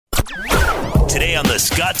Today on The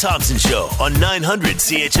Scott Thompson Show on 900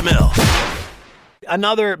 CHML.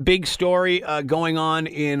 Another big story going on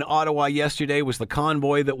in Ottawa yesterday was the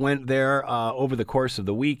convoy that went there over the course of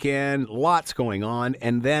the weekend. Lots going on.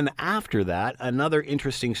 And then after that, another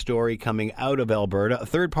interesting story coming out of Alberta. A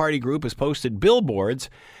third-party group has posted billboards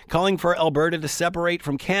calling for Alberta to separate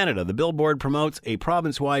from Canada. The billboard promotes a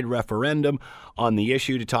province-wide referendum on the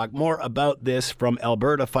issue. To talk more about this from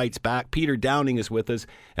Alberta Fights Back, Peter Downing is with us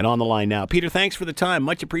and on the line now. Peter, thanks for the time.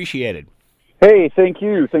 Much appreciated. Hey, thank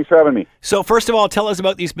you. Thanks for having me. So first of all, tell us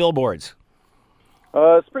about these billboards.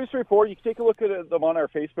 It's pretty straightforward. You can take a look at them on our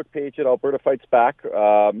Facebook page at Alberta Fights Back.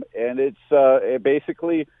 And it's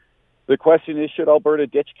basically the question is, should Alberta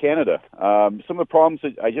ditch Canada? Some of the problems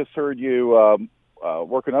that I just heard you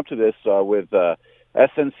working up to this with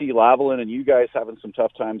SNC Lavalin and you guys having some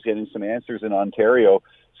tough times getting some answers in Ontario.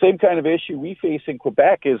 Same kind of issue we face in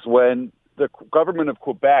Quebec is when the government of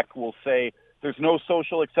Quebec will say, there's no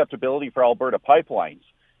social acceptability for Alberta pipelines.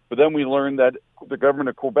 But then we learned that the government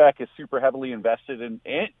of Quebec is super heavily invested in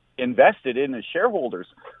as shareholders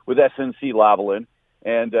with SNC Lavalin.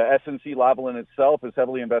 And SNC Lavalin itself is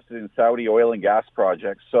heavily invested in Saudi oil and gas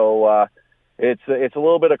projects. So it's a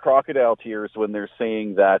little bit of crocodile tears when they're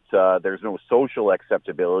saying that there's no social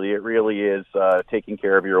acceptability. It really is taking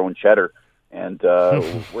care of your own cheddar. And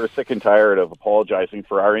we're sick and tired of apologizing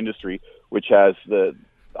for our industry, which has the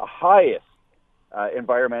highest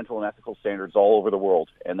environmental and ethical standards all over the world,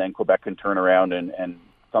 and then Quebec can turn around and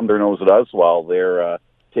thumb their nose at us while they're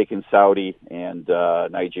taking Saudi and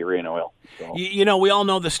Nigerian oil. So. You know, we all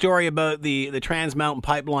know the story about the Trans Mountain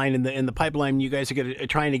pipeline and the pipeline you guys are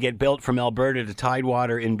trying to get built from Alberta to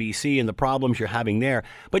Tidewater in BC and the problems you're having there.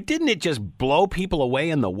 But didn't it just blow people away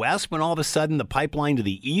in the West when all of a sudden the pipeline to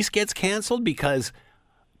the East gets canceled because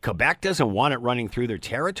Quebec doesn't want it running through their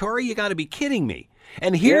territory? You got to be kidding me.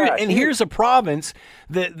 And here's a province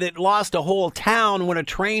that lost a whole town when a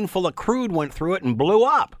train full of crude went through it and blew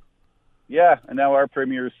up. Yeah, and now our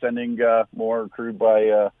premier is sending more crude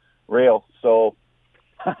by rail, so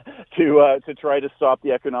to try to stop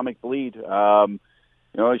the economic bleed. I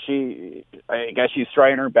guess she's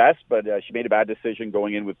trying her best, but she made a bad decision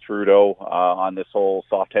going in with Trudeau on this whole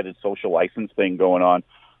soft-headed social license thing going on.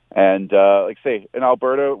 And like I say, in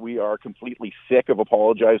Alberta, we are completely sick of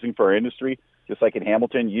apologizing for our industry. Just like in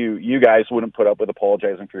Hamilton, you guys wouldn't put up with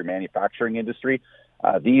apologizing for your manufacturing industry.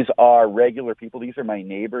 These are regular people. These are my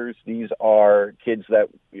neighbors. These are kids that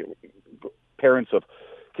parents of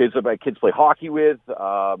kids that my kids play hockey with,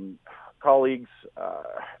 colleagues.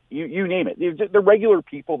 You name it. They're regular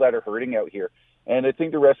people that are hurting out here. And I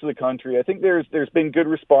think the rest of the country. I think there's been good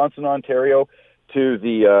response in Ontario to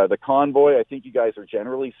the convoy. I think you guys are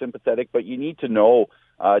generally sympathetic, but you need to know,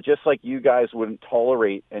 just like you guys wouldn't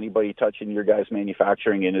tolerate anybody touching your guys'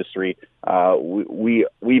 manufacturing industry,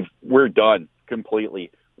 we're done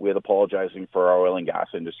completely with apologizing for our oil and gas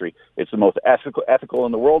industry. It's the most ethical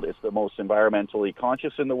in the world. It's the most environmentally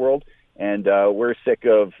conscious in the world, and we're sick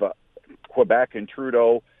of Quebec and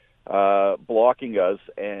Trudeau blocking us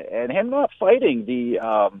and him not fighting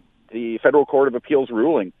the Federal Court of Appeals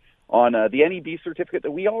ruling on the NEB certificate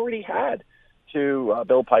that we already had to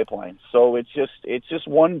build pipelines. So it's just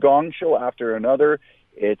one gong show after another.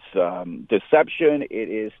 It's deception. It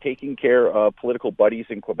is taking care of political buddies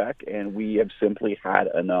in Quebec, and we have simply had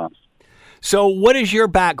enough. So what is your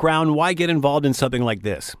background? Why get involved in something like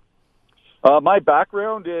this? My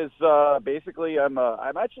background is basically I'm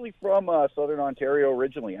actually from Southern Ontario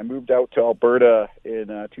originally. I moved out to Alberta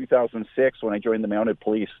in 2006 when I joined the Mounted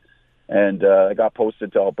Police. And I got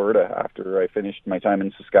posted to Alberta after I finished my time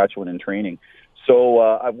in Saskatchewan in training. So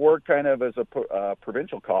I've worked kind of as a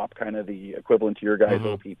provincial cop, kind of the equivalent to your guys'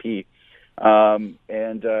 OPP,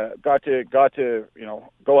 and got to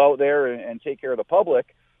go out there and take care of the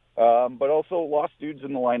public, but also lost dudes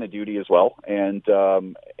in the line of duty as well. And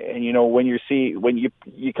when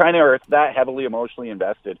you kind of are that heavily emotionally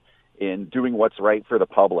invested in doing what's right for the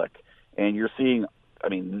public, and you're seeing. I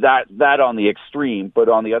mean, that on the extreme, but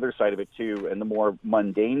on the other side of it too, and the more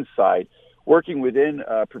mundane side, working within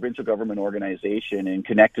a provincial government organization and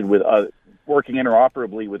connected with working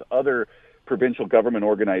interoperably with other provincial government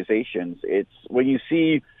organizations. It's when you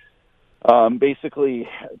see basically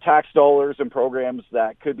tax dollars and programs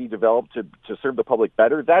that could be developed to serve the public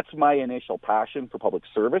better. That's my initial passion for public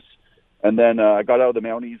service. And then I got out of the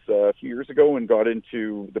Mounties a few years ago and got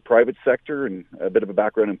into the private sector and a bit of a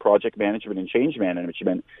background in project management and change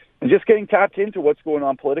management, and just getting tapped into what's going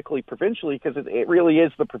on politically, provincially, because it really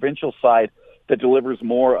is the provincial side that delivers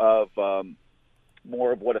more of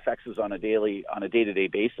what affects us on a day-to-day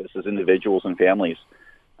basis as individuals and families.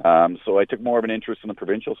 So I took more of an interest in the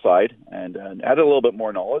provincial side and added a little bit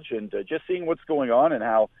more knowledge and just seeing what's going on and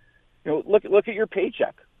how, look at your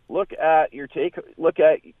paycheck. Look at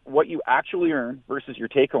what you actually earn versus your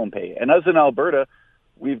take-home pay. And as in Alberta,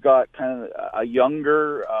 we've got kind of a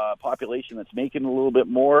younger population that's making a little bit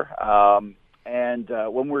more. And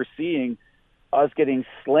when we're seeing us getting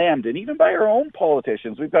slammed, and even by our own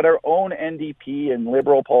politicians, we've got our own NDP and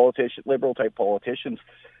liberal-type politicians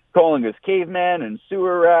calling us cavemen and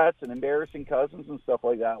sewer rats and embarrassing cousins and stuff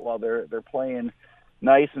like that while they're playing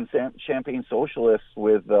nice and champagne socialists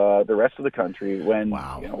with the rest of the country when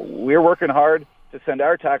we're working hard to send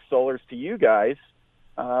our tax dollars to you guys.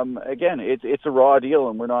 Again, it's a raw deal,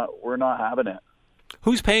 and we're not having it.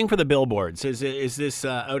 Who's paying for the billboards? Is this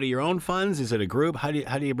out of your own funds? Is it a group? How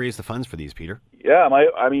do you raise the funds for these, Peter? Yeah,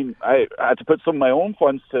 I had to put some of my own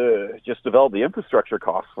funds to just develop the infrastructure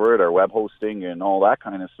costs for it, our web hosting and all that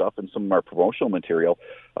kind of stuff, and some of our promotional material.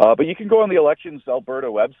 But you can go on the Elections Alberta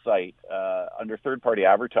website under third-party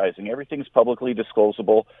advertising. Everything's publicly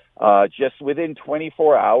disclosable. Just within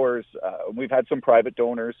 24 hours, we've had some private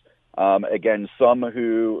donors. Again, some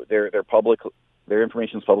who their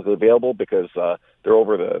information is publicly available because they're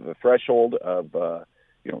over the threshold of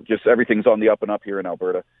just everything's on the up and up here in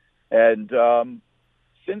Alberta. And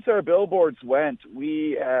since our billboards went,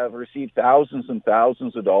 we have received thousands and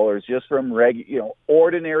thousands of dollars just from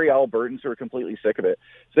ordinary Albertans who are completely sick of it.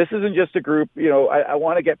 So this isn't just a group. I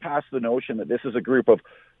want to get past the notion that this is a group of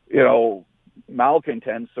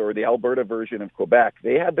malcontents or the Alberta version of Quebec.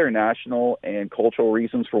 They had their national and cultural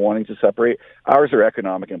reasons for wanting to separate. Ours are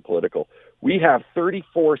economic and political. We have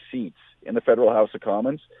 34 seats in the Federal House of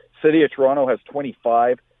Commons. City of Toronto has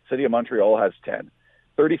 25. City of Montreal has 10.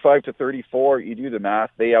 35 to 34, you do the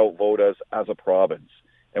math, they outvote us as a province.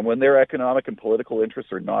 And when their economic and political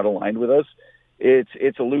interests are not aligned with us,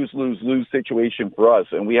 it's a lose-lose-lose situation for us.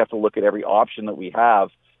 And we have to look at every option that we have,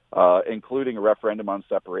 including a referendum on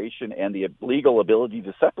separation and the legal ability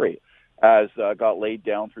to separate, as got laid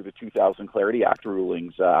down through the 2000 Clarity Act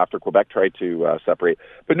rulings after Quebec tried to separate.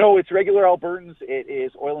 But no, it's regular Albertans. It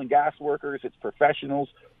is oil and gas workers. It's professionals,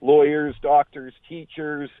 lawyers, doctors,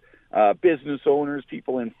 teachers, business owners,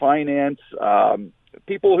 people in finance,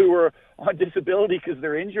 people who are on disability because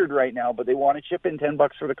they're injured right now, but they want to chip in $10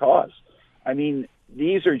 for the cause. I mean,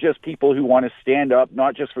 these are just people who want to stand up,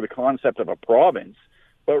 not just for the concept of a province,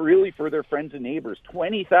 but really for their friends and neighbors.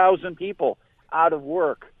 20,000 people out of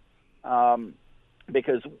work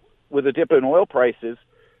because with a dip in oil prices,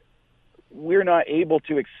 we're not able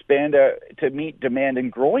to expand to meet demand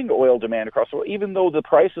and growing oil demand across the world. Even though the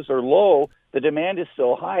prices are low, the demand is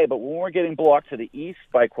still high. But when we're getting blocked to the east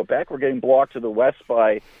by Quebec, we're getting blocked to the west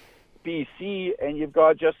by BC, and you've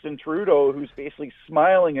got Justin Trudeau, who's basically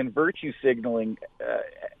smiling and virtue signaling,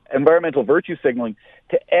 environmental virtue signaling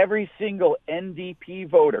to every single NDP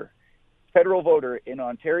voter, federal voter in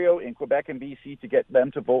Ontario, in Quebec, and BC to get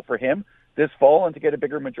them to vote for him this fall and to get a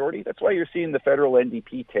bigger majority. That's why you're seeing the federal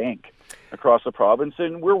NDP tank across the province,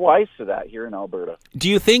 and we're wise to that here in Alberta. Do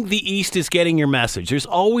you think the East is getting your message? There's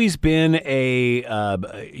always been a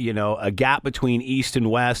gap between East and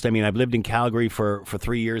West. I mean, I've lived in Calgary for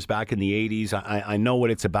 3 years back in the 80s. I know what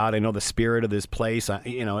it's about. I know the spirit of this place.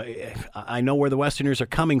 I know where the Westerners are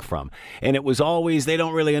coming from. And it was always, they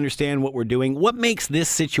don't really understand what we're doing. What makes this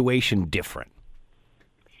situation different?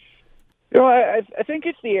 I think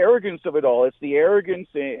it's the arrogance of it all. It's the arrogance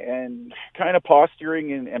and kind of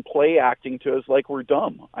posturing and play acting to us like we're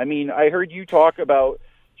dumb. I mean, I heard you talk about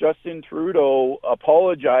Justin Trudeau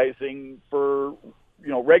apologizing for,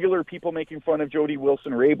 regular people making fun of Jody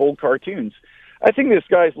Wilson-Raybould cartoons. I think this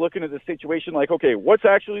guy's looking at the situation like, okay, what's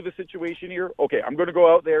actually the situation here? Okay, I'm going to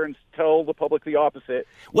go out there and tell the public the opposite.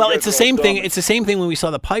 Well, it's the same thing. It's the same thing when we saw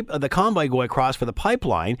the convoy go across for the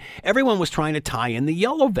pipeline. Everyone was trying to tie in the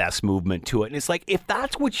yellow vest movement to it. And it's like, if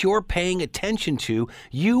that's what you're paying attention to,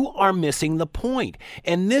 you are missing the point.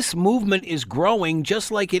 And this movement is growing just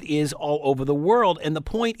like it is all over the world. And the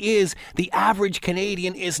point is, the average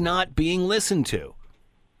Canadian is not being listened to.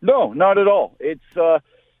 No, not at all. It's,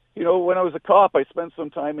 when I was a cop, I spent some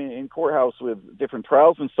time in courthouse with different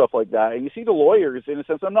trials and stuff like that. And you see the lawyers, in a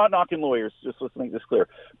sense, I'm not knocking lawyers, just let's make this clear.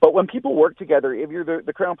 But when people work together, if you're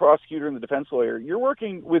the Crown prosecutor and the defense lawyer, you're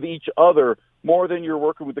working with each other more than you're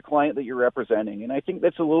working with the client that you're representing. And I think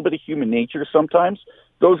that's a little bit of human nature sometimes.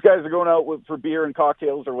 Those guys are going out for beer and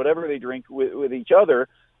cocktails or whatever they drink with each other,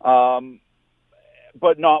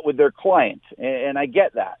 but not with their client. And I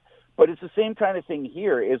get that. But it's the same kind of thing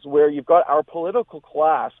here, is where you've got our political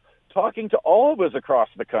class talking to all of us across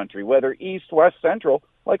the country, whether east, west, central,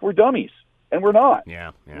 like we're dummies, and we're not.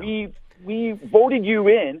 Yeah. We voted you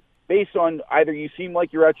in based on either you seem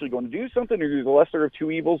like you're actually going to do something or you're the lesser of two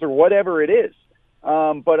evils or whatever it is.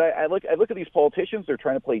 But I look at these politicians. They're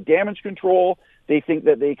trying to play damage control. They think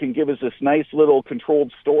that they can give us this nice little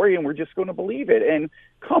controlled story, and we're just going to believe it. And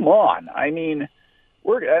come on,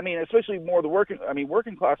 especially more the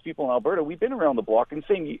working class people in Alberta. We've been around the block, and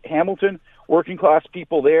saying Hamilton, working class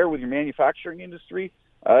people there with your manufacturing industry.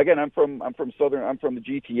 Again, I'm from the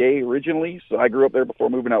GTA originally, so I grew up there before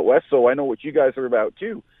moving out west. So I know what you guys are about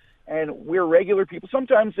too. And we're regular people.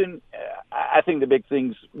 Sometimes, I think the big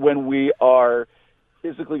things when we are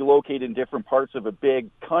physically located in different parts of a big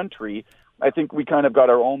country, I think we kind of got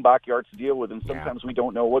our own backyard to deal with, and sometimes we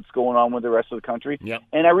don't know what's going on with the rest of the country. Yep.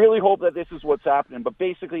 And I really hope that this is what's happening. But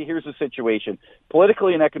basically, here's the situation.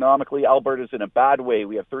 Politically and economically, Alberta's in a bad way.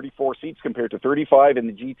 We have 34 seats compared to 35 in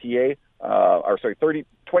the GTA,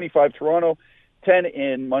 25 Toronto, 10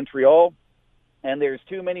 in Montreal, and there's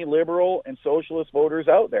too many Liberal and Socialist voters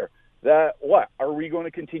out there. That what are we going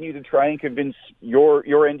to continue to try and convince your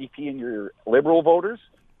NDP and your Liberal voters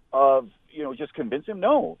of just convince them?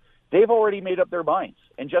 No, they've already made up their minds,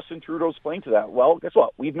 and Justin Trudeau's playing to that. Well, guess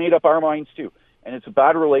what? We've made up our minds too, and it's a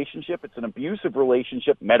bad relationship. It's an abusive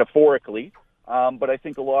relationship, metaphorically. But I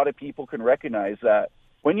think a lot of people can recognize that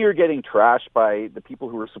when you're getting trashed by the people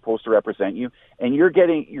who are supposed to represent you, and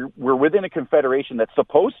we're within a confederation that's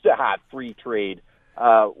supposed to have free trade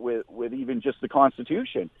with even just the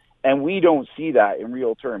Constitution. And we don't see that in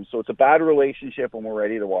real terms. So it's a bad relationship, and we're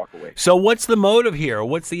ready to walk away. So what's the motive here?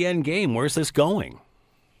 What's the end game? Where's this going?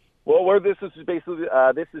 Well, this is basically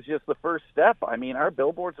this is just the first step. I mean, our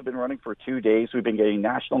billboards have been running for 2 days. We've been getting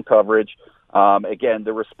national coverage. Again,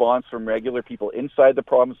 the response from regular people inside the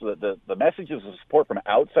province, the messages of support from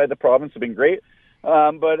outside the province have been great.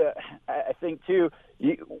 But I think, too,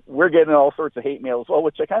 we're getting all sorts of hate mail as well,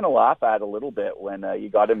 which I kind of laugh at a little bit when you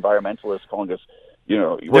got environmentalists calling us,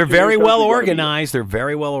 they're very well organized. They're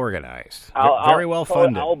very well organized. Very well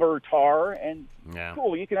funded. Albertar, and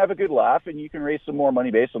cool, you can have a good laugh and you can raise some more money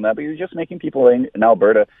based on that, but you're just making people in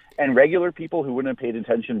Alberta and regular people who wouldn't have paid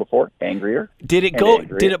attention before angrier. Did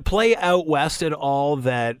it play out west at all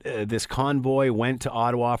that this convoy went to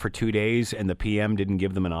Ottawa for 2 days and the PM didn't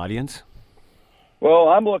give them an audience? Well,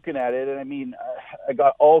 I'm looking at it, and I mean,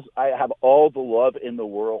 I have all the love in the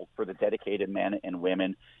world for the dedicated men and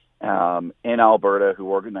women in Alberta who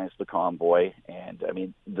organized the convoy. And I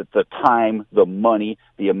mean, the time, the money,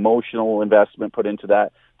 the emotional investment put into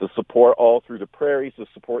that, the support all through the prairies, the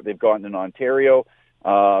support they've gotten in Ontario,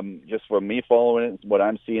 just from me following it, what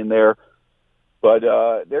I'm seeing there. But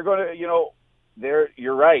they're going to,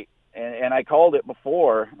 you're right. And I called it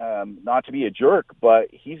before, not to be a jerk, but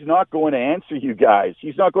he's not going to answer you guys.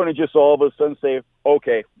 He's not going to just all of a sudden say,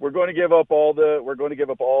 "Okay, we're going to give up all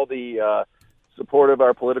the support of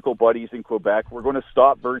our political buddies in Quebec. We're going to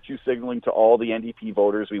stop virtue signaling to all the NDP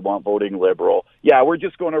voters we want voting Liberal. Yeah, we're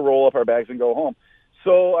just going to roll up our bags and go home."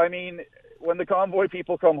 So, I mean, when the convoy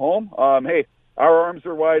people come home, hey, our arms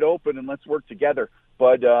are wide open and let's work together.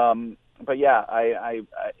 But yeah,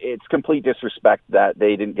 it's complete disrespect that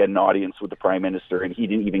they didn't get an audience with the Prime Minister, and he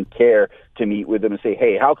didn't even care to meet with them and say,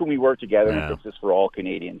 "Hey, how can we work together and fix this for all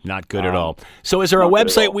Canadians?" Not good at all. So is there a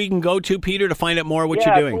website we can go to, Peter, to find out more what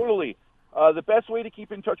you're doing? Yeah, totally. The best way to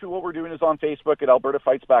keep in touch with what we're doing is on Facebook at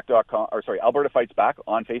AlbertaFightsBack.com, Alberta Fights Back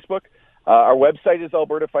on Facebook. Our website is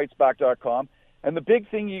AlbertaFightsBack.com. And the big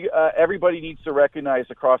thing everybody needs to recognize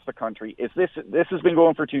across the country is this has been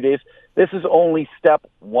going for 2 days. This is only step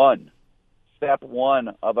one. Step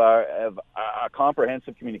one of a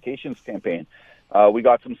comprehensive communications campaign. We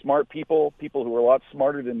got some smart people who are a lot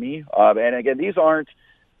smarter than me. And again,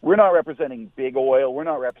 we're not representing big oil. We're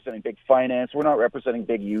not representing big finance. We're not representing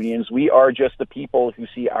big unions. We are just the people who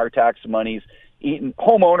see our tax monies eaten.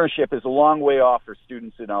 Home ownership is a long way off for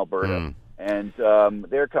students in Alberta. And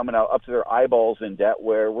they're coming out up to their eyeballs in debt,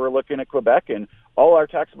 where we're looking at Quebec and all our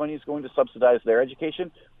tax money is going to subsidize their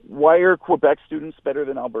education. Why are Quebec students better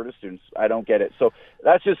than Alberta students? I don't get it. So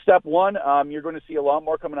that's just step one. You're going to see a lot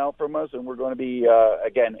more coming out from us, and we're going to be,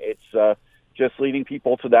 again, it's just leading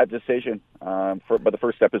people to that decision. But the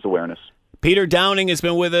first step is awareness. Peter Downing has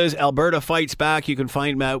been with us. Alberta Fights Back. You can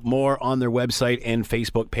find out more on their website and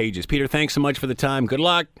Facebook pages. Peter, thanks so much for the time. Good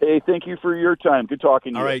luck. Hey, thank you for your time. Good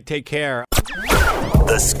talking to you. All right, take care.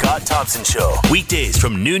 The Scott Thompson Show, weekdays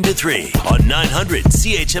from noon to 3 on 900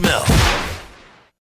 CHML.